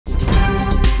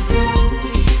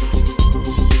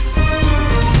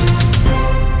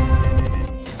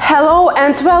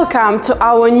and welcome to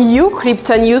our new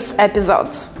Crypto News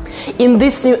episodes. In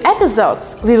these new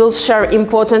episodes, we will share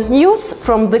important news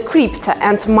from the crypto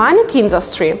and mining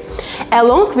industry,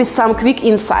 along with some quick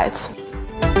insights.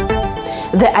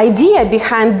 The idea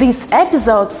behind these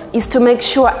episodes is to make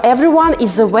sure everyone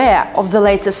is aware of the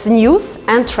latest news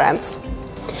and trends.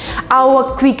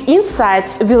 Our quick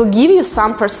insights will give you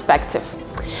some perspective.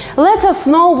 Let us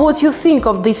know what you think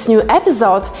of this new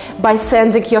episode by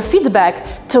sending your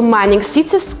feedback to Mining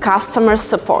City's customer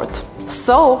support.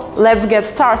 So, let's get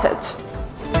started.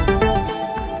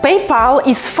 PayPal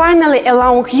is finally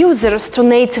allowing users to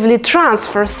natively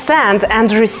transfer, send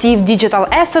and receive digital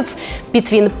assets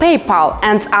between PayPal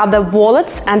and other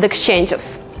wallets and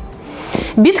exchanges.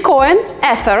 Bitcoin,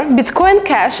 Ether, Bitcoin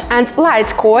Cash and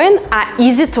Litecoin are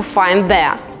easy to find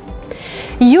there.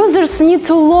 Users need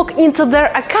to log into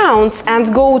their accounts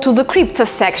and go to the crypto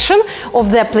section of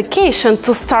the application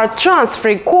to start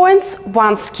transferring coins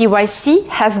once KYC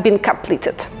has been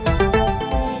completed.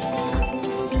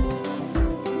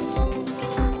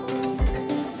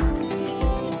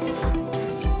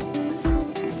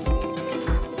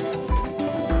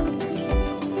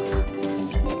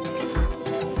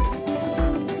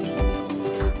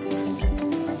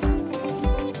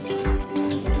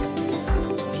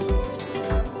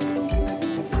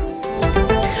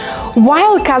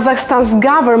 While Kazakhstan's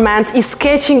government is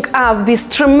catching up with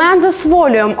tremendous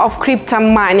volume of crypto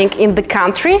mining in the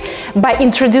country by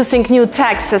introducing new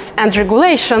taxes and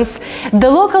regulations, the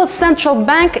local central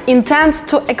bank intends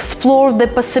to explore the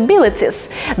possibilities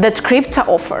that crypto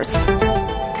offers.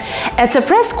 At a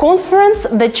press conference,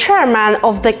 the chairman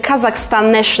of the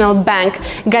Kazakhstan National Bank,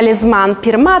 Galizman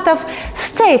Pirmatov,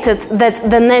 stated that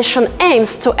the nation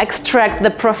aims to extract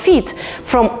the profit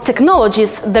from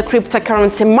technologies the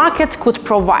cryptocurrency market could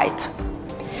provide.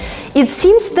 It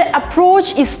seems the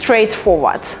approach is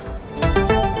straightforward.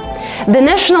 The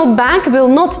National Bank will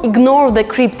not ignore the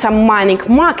crypto mining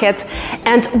market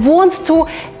and wants to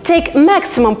take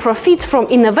maximum profit from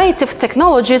innovative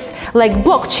technologies like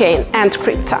blockchain and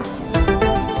crypto.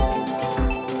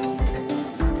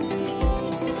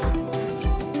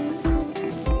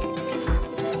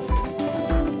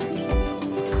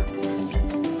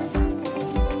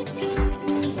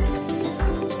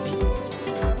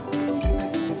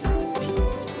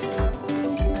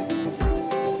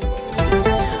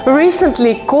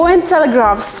 Recently,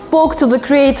 Cointelegraph spoke to the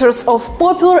creators of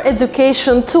popular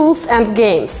education tools and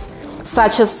games,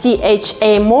 such as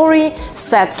CHA Mori,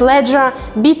 Sets Ledger,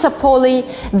 Betapoly,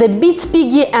 the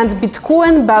BitPiggy and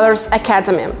Bitcoin Ballers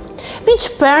Academy,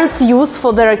 which parents use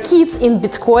for their kids in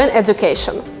Bitcoin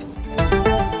education.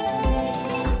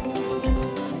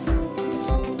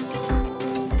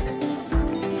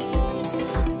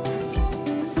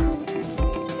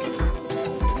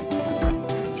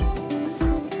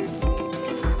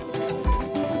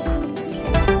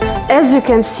 As you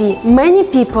can see, many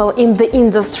people in the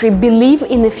industry believe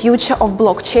in the future of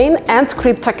blockchain and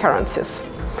cryptocurrencies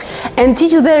and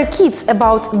teach their kids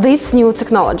about these new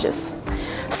technologies.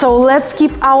 So let's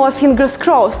keep our fingers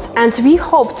crossed and we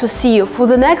hope to see you for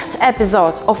the next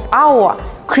episode of our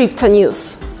Crypto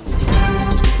News.